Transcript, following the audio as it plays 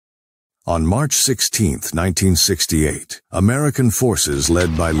On March 16, 1968, American forces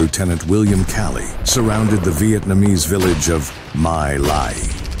led by Lieutenant William Calley surrounded the Vietnamese village of My Lai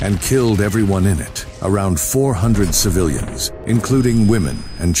and killed everyone in it, around 400 civilians, including women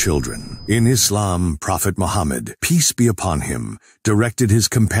and children. In Islam, Prophet Muhammad, peace be upon him, directed his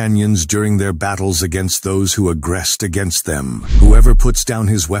companions during their battles against those who aggressed against them. Whoever puts down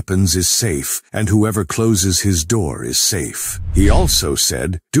his weapons is safe, and whoever closes his door is safe. He also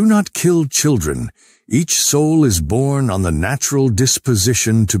said, "Do not kill children. Each soul is born on the natural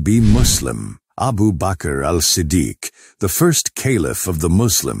disposition to be Muslim." Abu Bakr al-Siddiq, the first caliph of the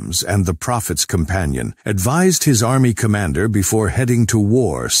Muslims and the Prophet's companion, advised his army commander before heading to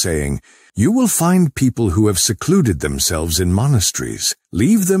war, saying, "You will find people who have secluded themselves in monasteries.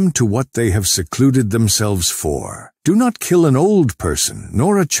 Leave them to what they have secluded themselves for. Do not kill an old person,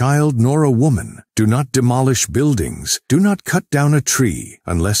 nor a child, nor a woman. Do not demolish buildings. Do not cut down a tree,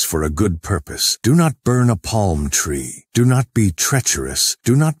 unless for a good purpose. Do not burn a palm tree. Do not be treacherous.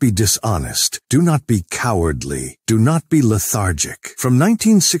 Do not be dishonest. Do not be cowardly. Do not be lethargic." From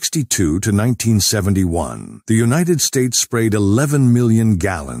 1962 to 1971, the United States sprayed 11 million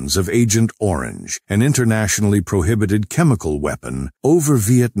gallons of Agent Orange, an internationally prohibited chemical weapon, over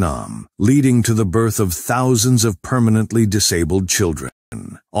Vietnam, leading to the birth of thousands of permanently disabled children.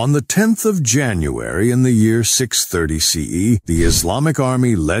 On the 10th of January in the year 630 CE, the Islamic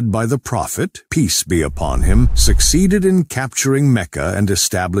army led by the Prophet, peace be upon him, succeeded in capturing Mecca and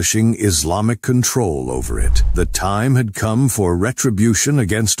establishing Islamic control over it. The time had come for retribution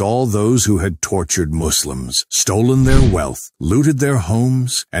against all those who had tortured Muslims, stolen their wealth, looted their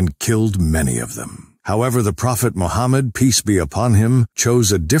homes, and killed many of them. However, the Prophet Muhammad, peace be upon him,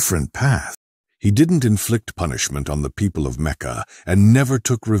 chose a different path. He didn't inflict punishment on the people of Mecca and never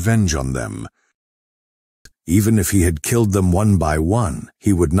took revenge on them. Even if he had killed them one by one,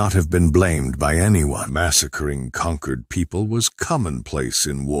 he would not have been blamed by anyone. Massacring conquered people was commonplace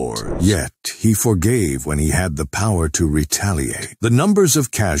in wars. Yet, he forgave when he had the power to retaliate. The numbers of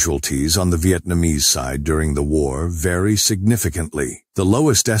casualties on the Vietnamese side during the war vary significantly. The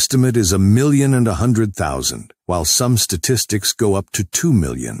lowest estimate is 1,100,000, while some statistics go up to 2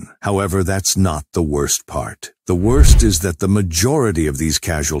 million. However, that's not the worst part. The worst is that the majority of these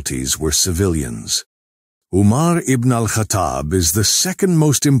casualties were civilians. Umar ibn al-Khattab is the second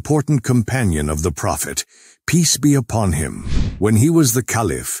most important companion of the Prophet, peace be upon him. When he was the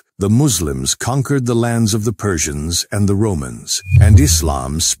Caliph, the Muslims conquered the lands of the Persians and the Romans, and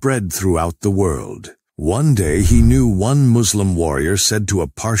Islam spread throughout the world. One day he knew one Muslim warrior said to a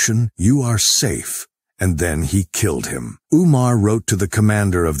Persian, "You are safe," and then he killed him. Umar wrote to the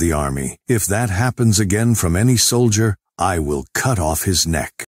commander of the army, "If that happens again from any soldier, I will cut off his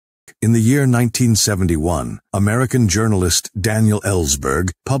neck." In the year 1971, American journalist Daniel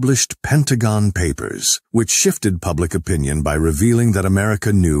Ellsberg published Pentagon Papers, which shifted public opinion by revealing that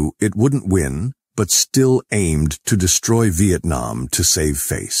America knew it wouldn't win, but still aimed to destroy Vietnam to save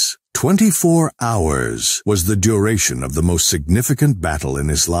face. 24 hours was the duration of the most significant battle in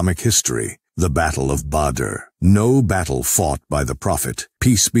Islamic history, the Battle of Badr. No battle fought by the Prophet,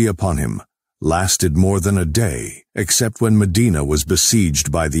 peace be upon him, lasted more than a day, except when Medina was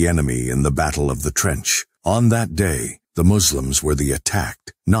besieged by the enemy in the Battle of the Trench. On that day, the Muslims were the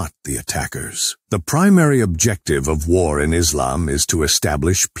attacked, not the attackers. The primary objective of war in Islam is to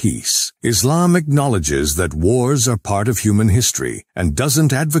establish peace. Islam acknowledges that wars are part of human history and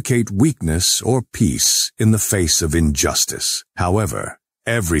doesn't advocate weakness or peace in the face of injustice. However,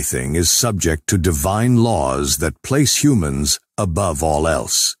 everything is subject to divine laws that place humans above all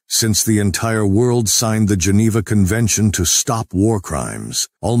else. Since the entire world signed the Geneva Convention to stop war crimes,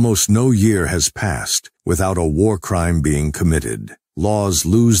 almost no year has passed without a war crime being committed. Laws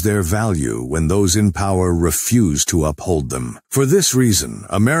lose their value when those in power refuse to uphold them. For this reason,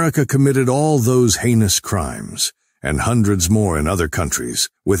 America committed all those heinous crimes, and hundreds more in other countries,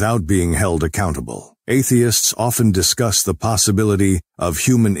 without being held accountable. Atheists often discuss the possibility of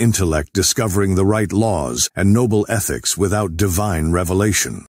human intellect discovering the right laws and noble ethics without divine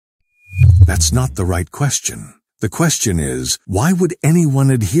revelation. That's not the right question. The question is, why would anyone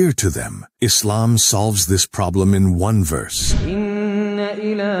adhere to them? Islam solves this problem in one verse.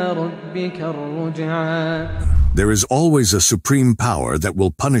 There is always a supreme power that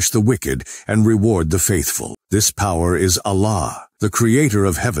will punish the wicked and reward the faithful. This power is Allah, the creator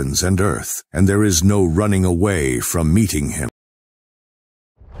of heavens and earth, and there is no running away from meeting him.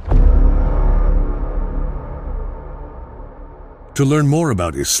 To learn more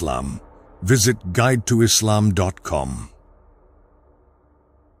about Islam, visit guidetoislam.com.